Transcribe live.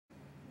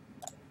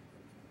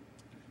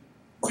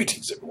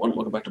Greetings, everyone.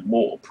 Welcome back to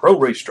more Pro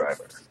Race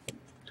Driver.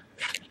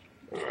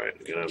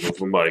 Alright, gotta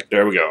move my mic.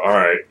 There we go.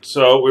 Alright,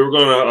 so we were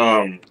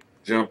gonna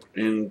jump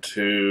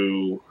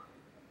into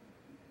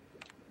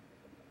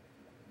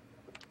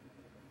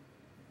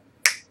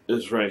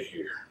this right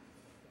here.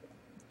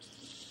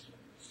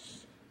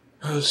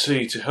 Let's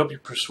see. To help you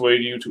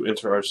persuade you to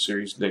enter our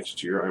series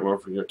next year, I'm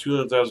offering a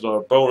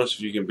 $200,000 bonus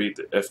if you can beat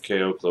the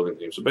FKO clothing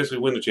team. So basically,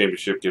 win the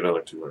championship, get another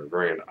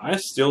 $200,000. I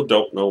still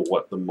don't know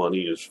what the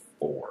money is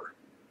for,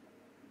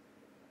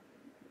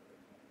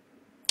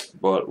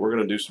 but we're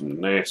gonna do some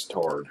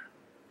NASCAR.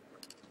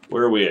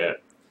 Where are we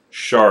at?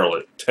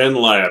 Charlotte. 10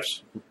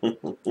 laps.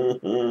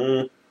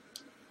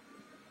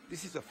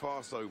 This is a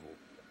fast oval,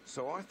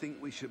 so I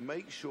think we should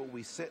make sure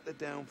we set the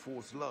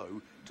downforce low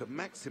to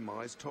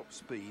maximize top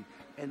speed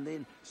and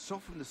then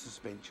soften the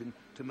suspension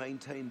to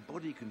maintain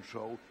body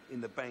control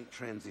in the bank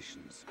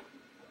transitions.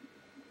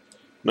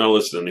 Now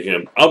listen to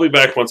him. I'll be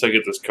back once I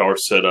get this car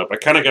set up. I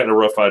kind of got a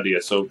rough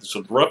idea. So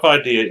the rough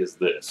idea is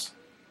this.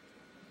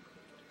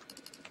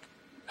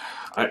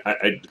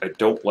 I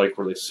don't like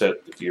where they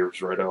set the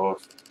gears right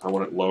off. I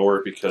want it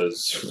lower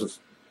because,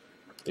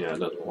 yeah, it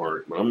doesn't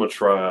work. But I'm going to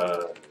try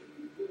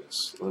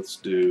this. Let's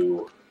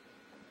do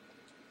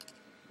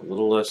a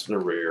little less in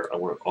the rear. I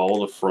want it all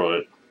in the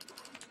front.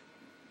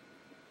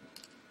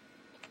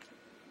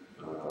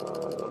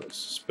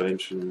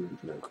 Suspension,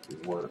 no, we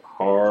want it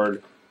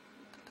hard.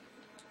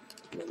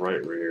 In the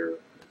right rear,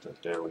 put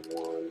that down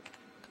one.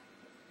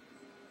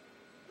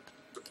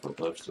 Front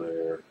left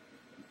there.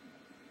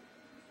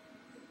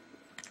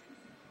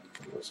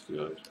 That's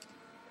good.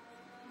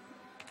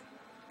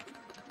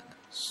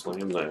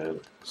 Slam that,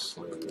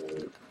 slam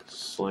that,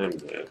 slam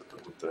that.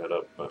 Put that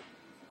up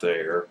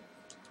there.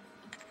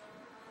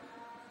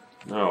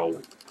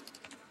 No.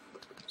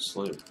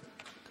 Slam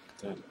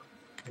that up.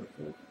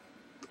 Okay.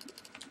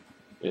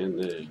 And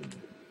then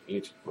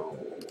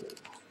anti-roll.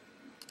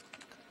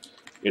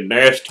 In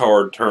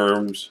NASCAR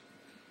terms,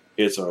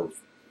 it's a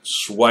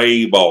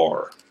sway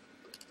bar.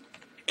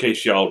 In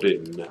case y'all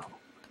didn't know.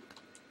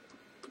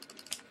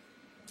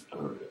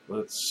 Alright,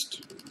 let's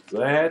do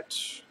that.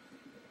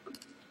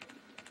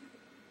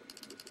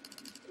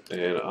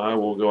 And I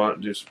will go out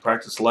and do some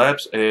practice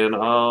laps, and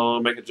I'll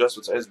make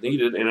adjustments as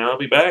needed, and I'll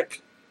be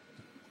back.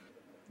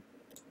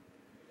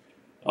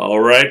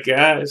 Alright,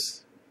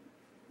 guys.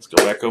 Let's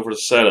go back over to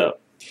setup.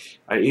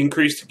 I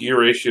increased the gear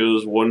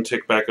ratios one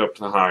tick back up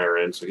to the higher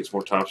end, so it gets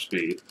more top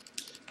speed.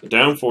 The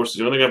downforce is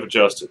the only thing I've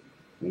adjusted.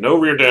 No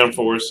rear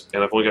downforce,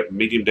 and I've only got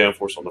medium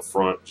downforce on the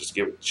front, just to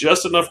give it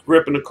just enough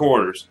grip in the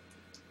corners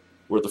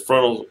where the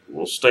front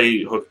will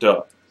stay hooked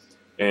up.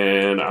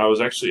 And I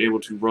was actually able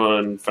to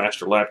run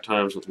faster lap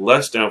times with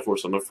less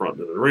downforce on the front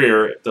than the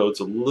rear, though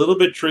it's a little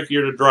bit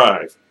trickier to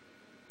drive.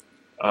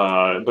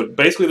 But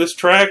basically this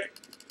track,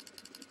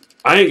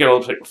 I ain't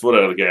going to take my foot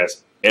out of the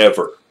gas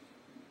ever.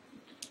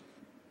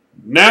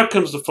 Now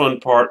comes the fun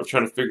part of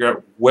trying to figure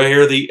out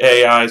where the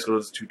AI is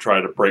going to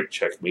try to brake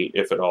check me,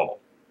 if at all.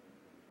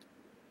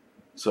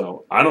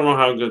 So, I don't know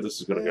how good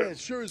this is going to go. It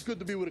sure is good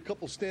to be with a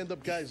couple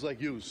stand-up guys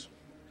like yous.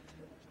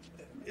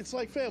 It's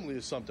like family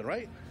or something,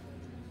 right?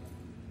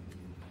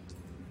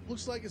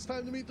 Looks like it's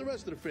time to meet the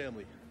rest of the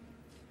family.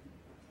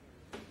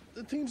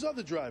 The team's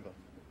other driver.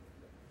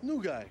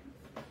 New guy.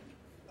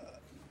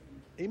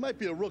 He might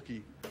be a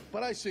rookie,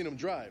 but I seen him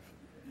drive.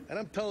 And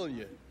I'm telling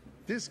you,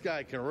 this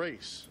guy can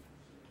race.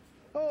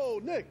 Oh,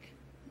 Nick.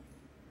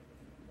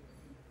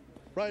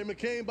 Ryan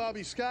McCain,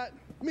 Bobby Scott.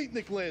 Meet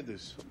Nick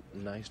Landers.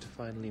 Nice to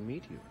finally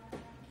meet you.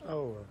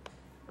 Oh,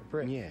 a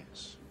Brit.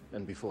 Yes,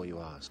 and before you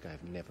ask,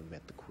 I've never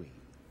met the Queen.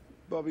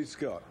 Bobby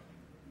Scott.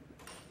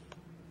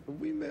 Have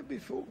we met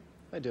before?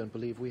 I don't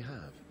believe we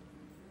have.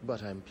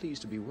 But I'm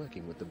pleased to be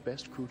working with the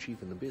best crew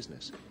chief in the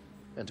business.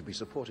 And to be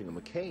supporting a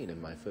McCain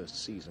in my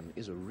first season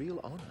is a real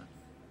honor.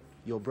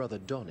 Your brother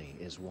Donnie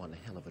is one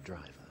hell of a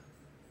driver.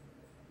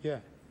 Yeah.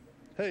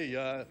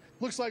 Hey,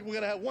 looks like we're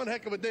gonna have one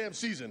heck of a damn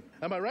season.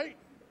 Am I right?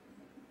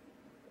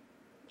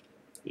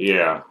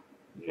 Yeah.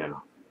 Yeah.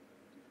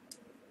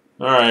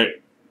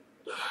 Alright.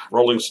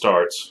 Rolling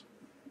starts.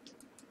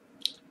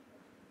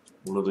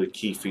 One of the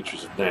key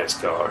features of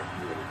NASCAR.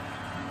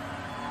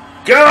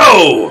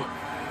 Go!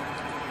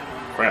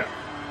 Crap.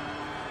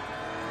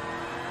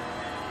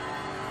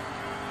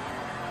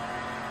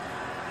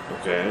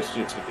 Okay, I just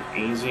need to take it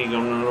easy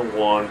going into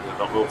one. I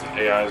don't know if the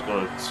AI is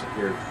going to sit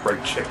here and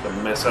brake check the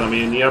mess out of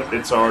me. And yep,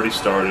 it's already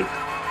started.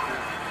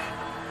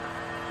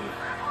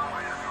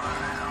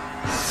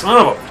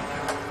 Son of a...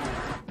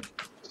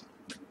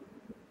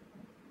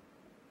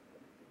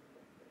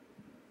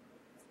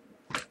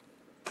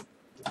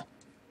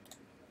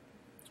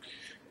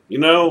 You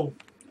know,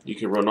 you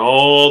can run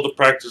all the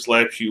practice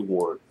laps you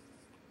want,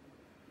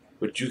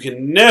 but you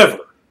can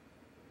never,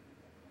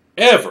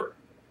 ever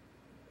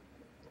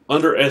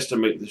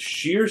underestimate the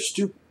sheer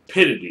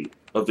stupidity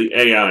of the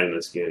AI in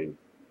this game.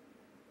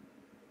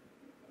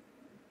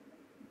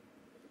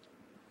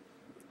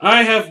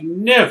 I have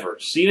never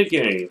seen a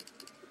game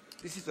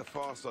This is a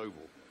fast oval,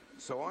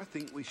 So I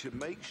think we should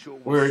make sure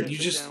we Where set you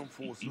the just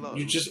downforce low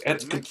you just at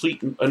the to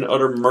complete and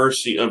utter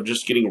mercy of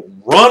just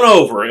getting run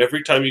over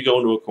every time you go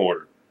into a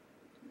corner.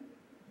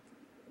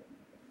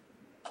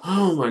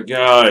 Oh my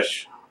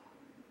gosh.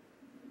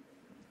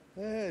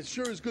 It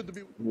sure is good to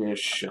be. Yeah,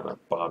 shut up,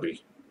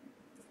 Bobby.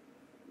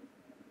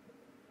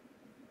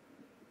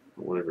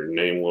 Whatever your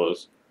name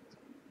was.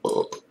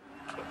 Oh.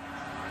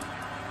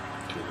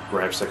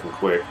 Grab second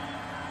quick.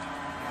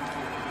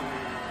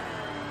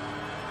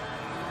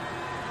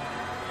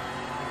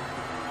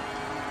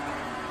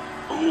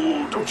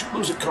 Oh, don't you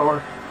lose a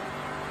car.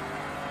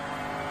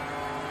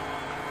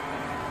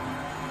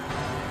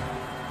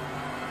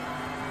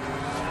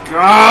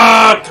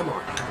 God! Come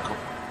on, come on.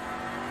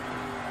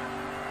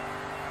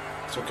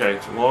 It's okay,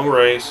 it's a long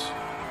race.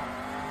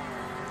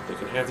 They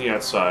can have the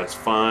outside, it's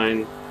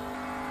fine.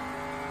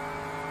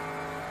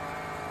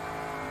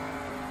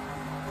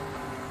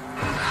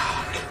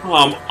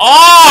 Come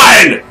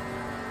on!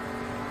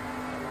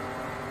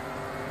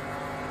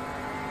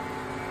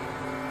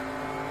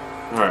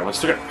 Alright, let's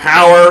still got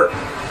power.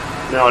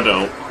 No, I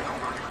don't.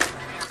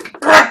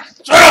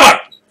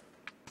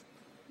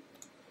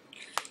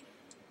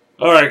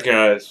 Alright,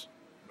 guys.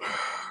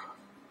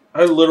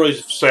 I literally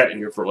sat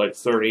here for like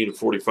 30 to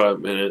 45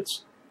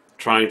 minutes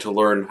trying to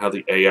learn how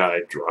the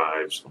AI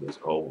drives on these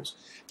ovals.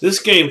 This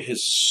game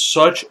is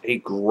such a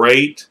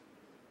great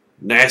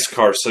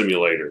NASCAR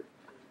simulator.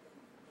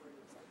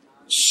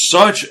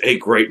 Such a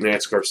great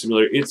NASCAR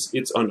simulator.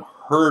 It's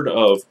unheard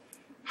of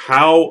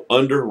how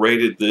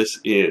underrated this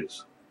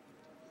is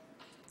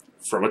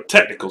from a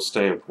technical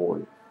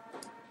standpoint.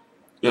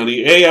 Now,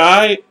 the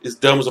AI is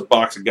dumb as a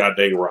box of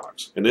goddamn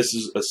rocks, and this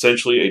is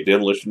essentially a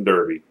demolition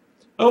derby.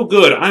 Oh,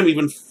 good, I'm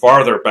even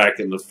farther back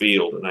in the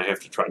field, and I have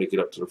to try to get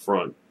up to the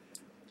front.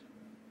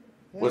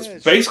 What's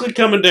basically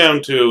coming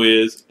down to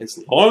is,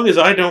 as long as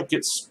I don't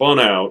get spun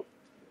out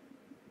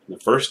in the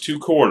first two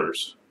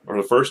corners, or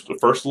the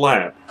first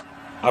lap,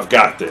 I've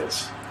got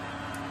this.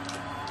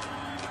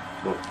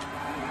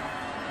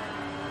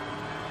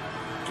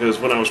 Because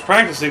when I was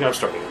practicing, I was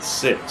starting in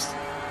 6th.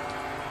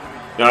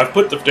 Now, I've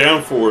put the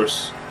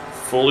downforce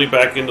fully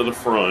back into the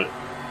front.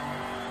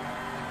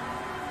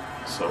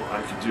 So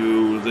I can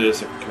do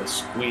this, I can kind of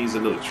squeeze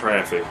into the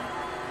traffic.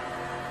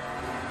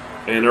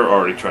 And they're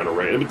already trying to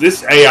race. But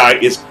this AI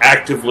is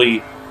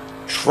actively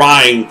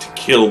trying to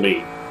kill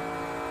me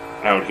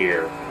out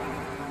here.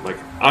 Like,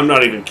 I'm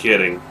not even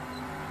kidding.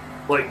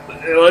 Like,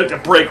 I like to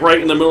brake right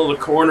in the middle of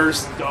the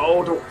corners.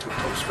 Oh, don't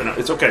spin out.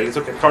 It's okay, it's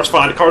okay. Car's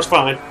fine, the car's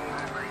fine.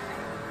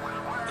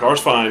 Car's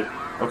fine.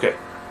 Okay.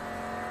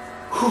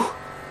 Whew.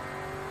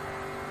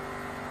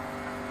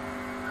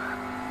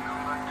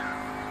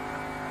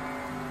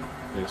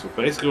 Okay, so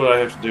basically what I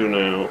have to do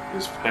now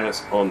is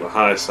pass on the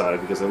high side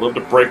because I love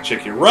to brake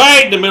check you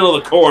right in the middle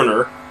of the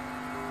corner.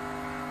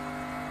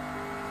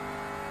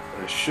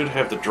 I should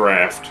have the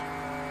draft.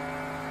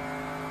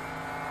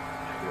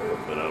 A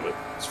little bit of it.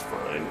 It's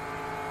fine.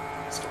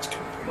 This guy's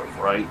coming from my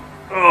right.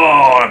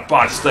 Oh, I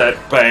botched that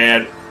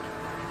bad.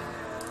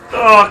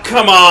 Oh,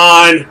 come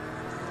on!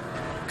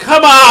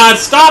 Come on!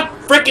 Stop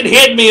freaking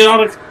hitting me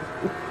on the...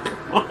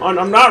 Come on,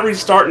 I'm not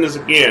restarting this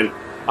again.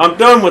 I'm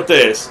done with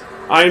this.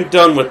 I'm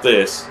done with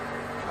this.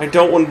 I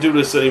don't want to do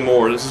this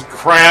anymore. This is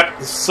crap.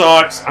 This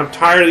sucks. I'm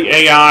tired of the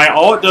AI.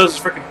 All it does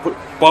is freaking put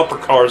bumper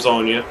cars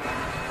on you.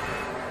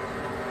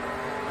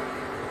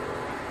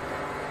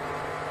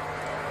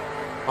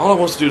 All it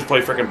wants to do is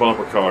play freaking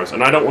bumper cars,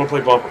 and I don't want to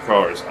play bumper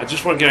cars. I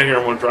just want to get out here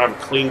and want to drive a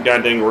clean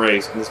goddamn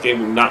race, and this game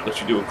will not let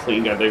you do a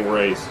clean goddamn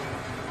race.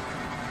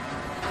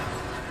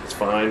 It's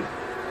fine.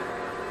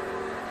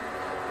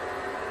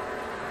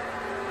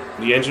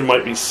 The engine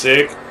might be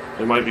sick,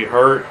 it might be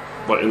hurt,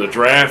 but in the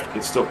draft,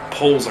 it still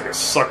pulls like a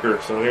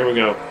sucker, so here we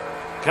go.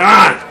 Come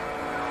on!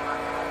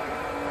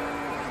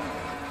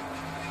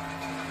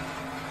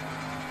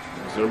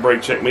 He's going to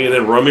brake check me and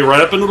then run me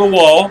right up into the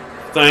wall.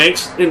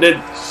 Thanks. And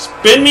then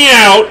spin me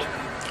out.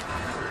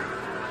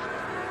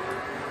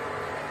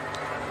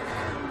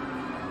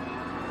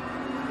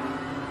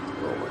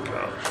 Oh my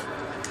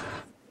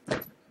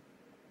gosh.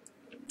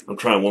 I'm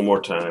trying one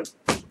more time.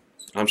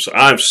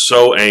 I'm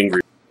so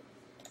angry.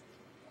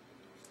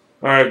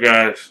 Alright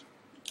guys.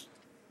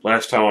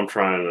 Last time I'm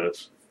trying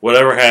this.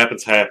 Whatever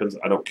happens, happens.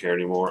 I don't care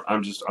anymore.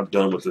 I'm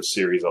done with this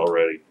series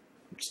already.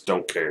 I just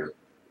don't care.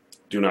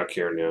 Do not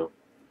care now.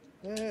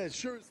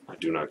 Sure. I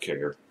do not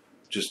care.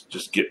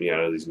 Just get me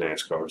out of these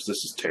NASCARs.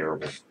 This is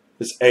terrible.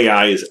 This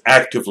AI is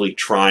actively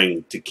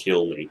trying to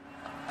kill me.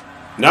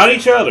 Not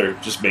each other,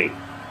 just me.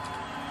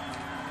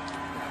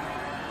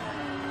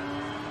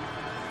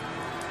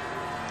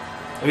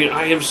 I mean,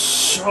 I am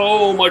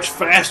so much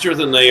faster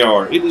than they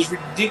are. It is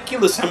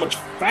ridiculous how much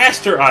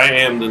faster I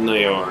am than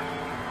they are.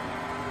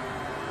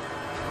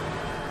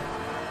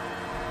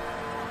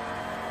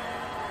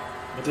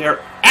 But they are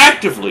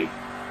actively,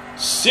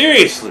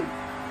 seriously,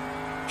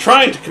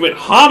 trying to commit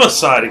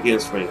homicide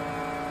against me.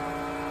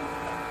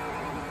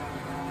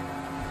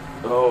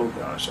 Oh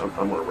gosh, I'm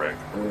gonna wreck.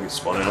 I'm gonna get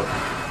spun out.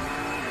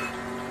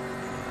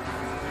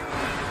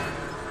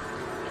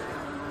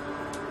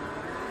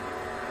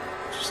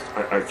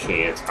 I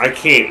can't. I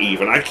can't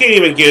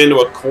even get into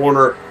a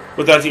corner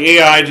without the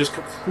AI just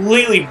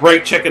completely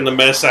brake checking the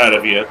mess out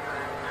of you.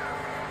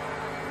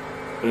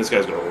 And this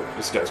guy's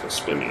gonna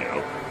spin me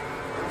out.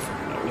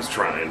 No, he's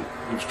trying.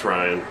 He's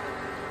trying.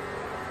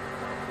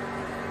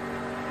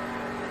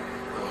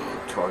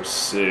 Oh, the car's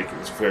sick.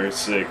 It's very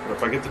sick. But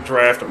if I get the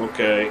draft, I'm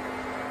okay.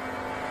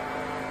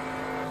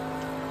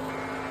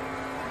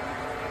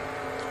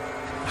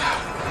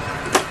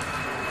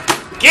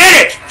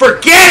 Get it!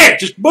 Forget it!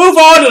 Just move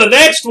on to the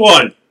next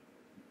one!